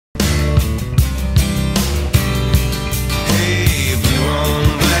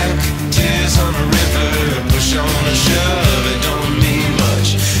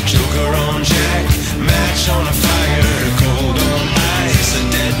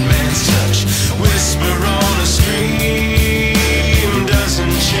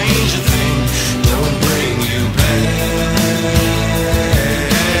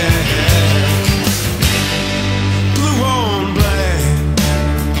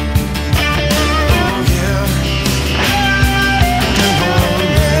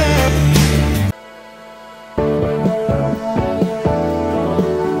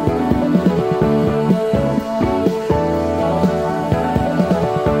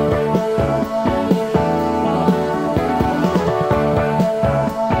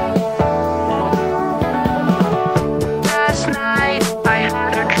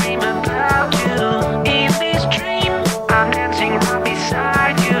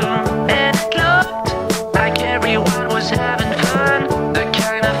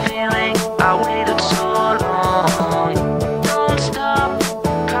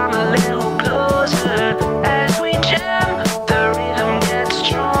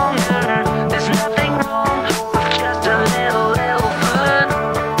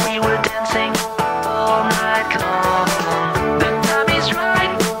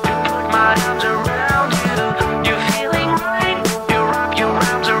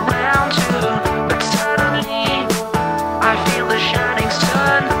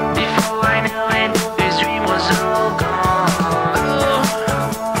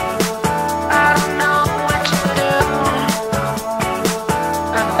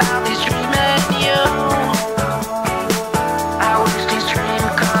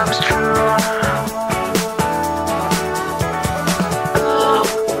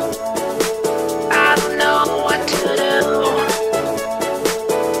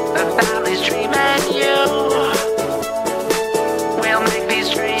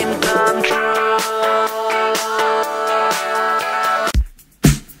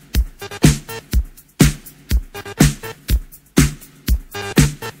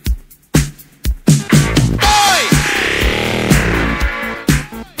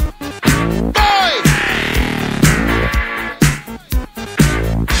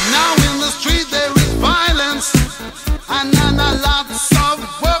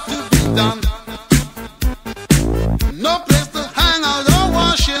done. No place to hang out or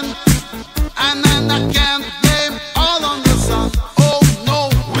washing, and then I can't blame all on the sun. Oh no,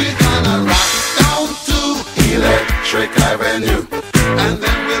 we're gonna rock down to Electric Avenue, and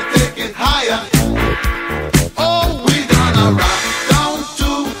then we'll take it higher. Oh, we're gonna rock down to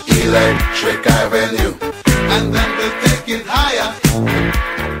Electric Avenue, and then we'll take it higher.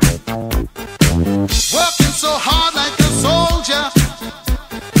 Working so hard like a soldier,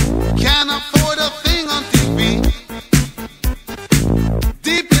 can't afford a thing on TV.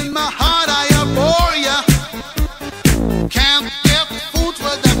 Deep in my heart I abhor ya. Can't get food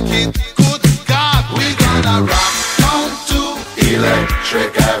for the kid. Good God, we're gonna rock down to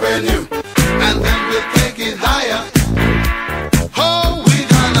Electric Avenue, and then we'll take it higher. Oh, we're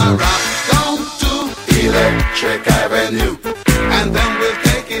gonna rock down to Electric Avenue, and then we'll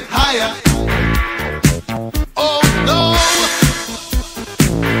take it higher. Oh no,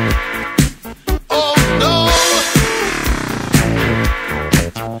 oh no,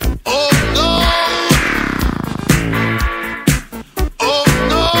 oh no, oh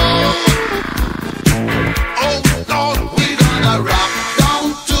no, oh no, we're gonna rock down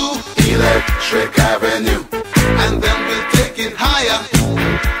to Electric Avenue, and then we'll take it higher.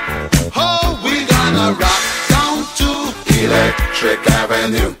 Oh, we're gonna rock down to Electric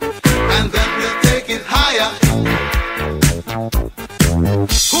Avenue, and then we'll take it higher.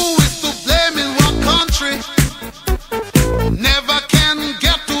 Who is to blame in what country? Never can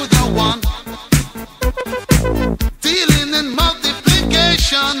get to the one. Dealing in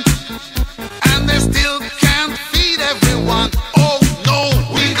multiplication, and they still can't feed everyone. Oh no,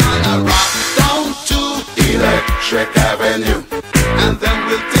 we're gonna rock down to Electric Avenue, and then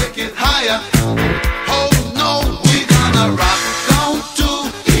we'll take it higher. Oh no, we're gonna rock down to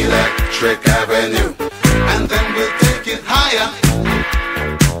Electric Avenue, and then we'll take it higher.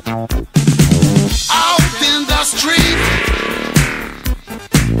 Out in the street,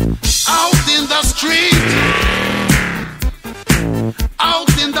 out in the street, out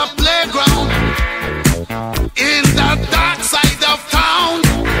in the playground, in the dark side of town.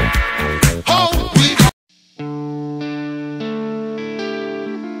 Oh, we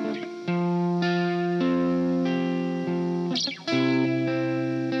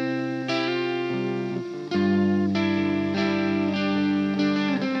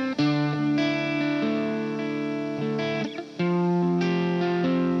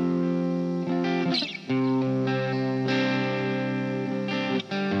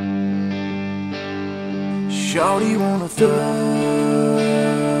Shawty wanna throw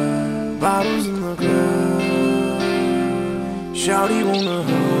bottles in the club. Shawty wanna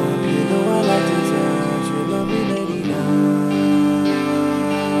hump, you know I like to touch your lovely lady now.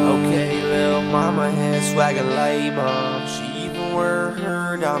 Okay, little mama had swagger like mom. She even wear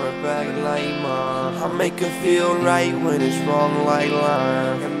her down her back like mom. I make her feel right when it's wrong like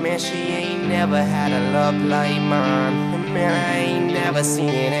lime. And man, she ain't never had a love like mine. Man, I ain't never seen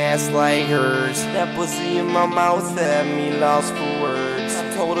an ass like hers. That pussy in my mouth had me lost for words. I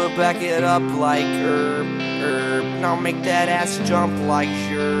told her back it up like herb. Now make that ass jump like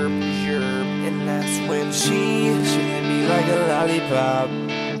sherp. And that's when she lit me like a lollipop.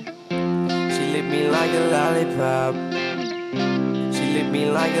 She lit me like a lollipop. She lit me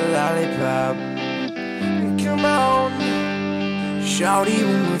like a lollipop. Come on, shawty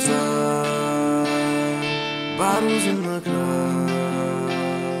one more time. Bottles in the club.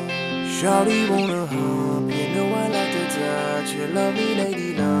 Shawty wanna hump, you know I like to touch your lovely lady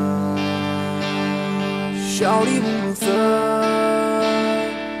now. Shawty wanna throw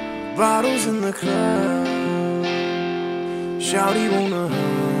bottles in the club. Shawty wanna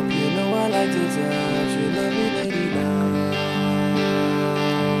hump, you know I like to touch your lovely lady now.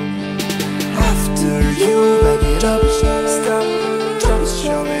 After you back it up, stop, drop it,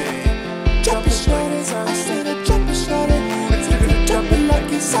 shawty. Drop it, shawty. I said drop it, shawty. Drop it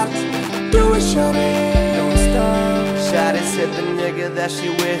like it's hot. Do it, shawty. Don't stop. Shawty said the nigga that she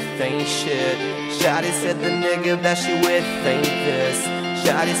with ain't shit. Shawty said the nigga that she with ain't this.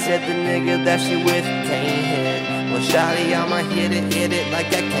 Shawty said the nigga that she with can't hit. Well, shawty, I'ma hit it like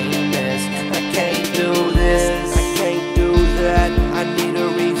I can't miss. I can't do this, I can't do that. I need a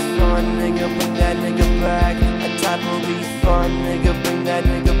refund, nigga, bring that nigga back. A type of refund, nigga, bring that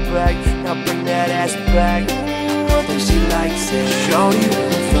nigga back. Now bring that ass back. I think she likes it. Shawty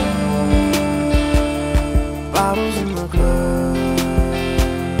wanna throw bottles in the club.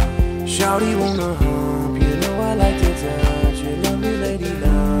 Shawty wanna hump, you know I like to touch your lovely lady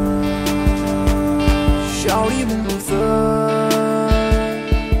now. Shawty wanna throw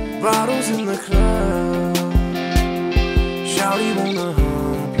bottles in the club. Shawty wanna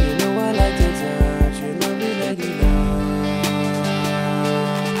hump, you know I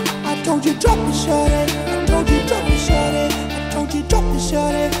Shorty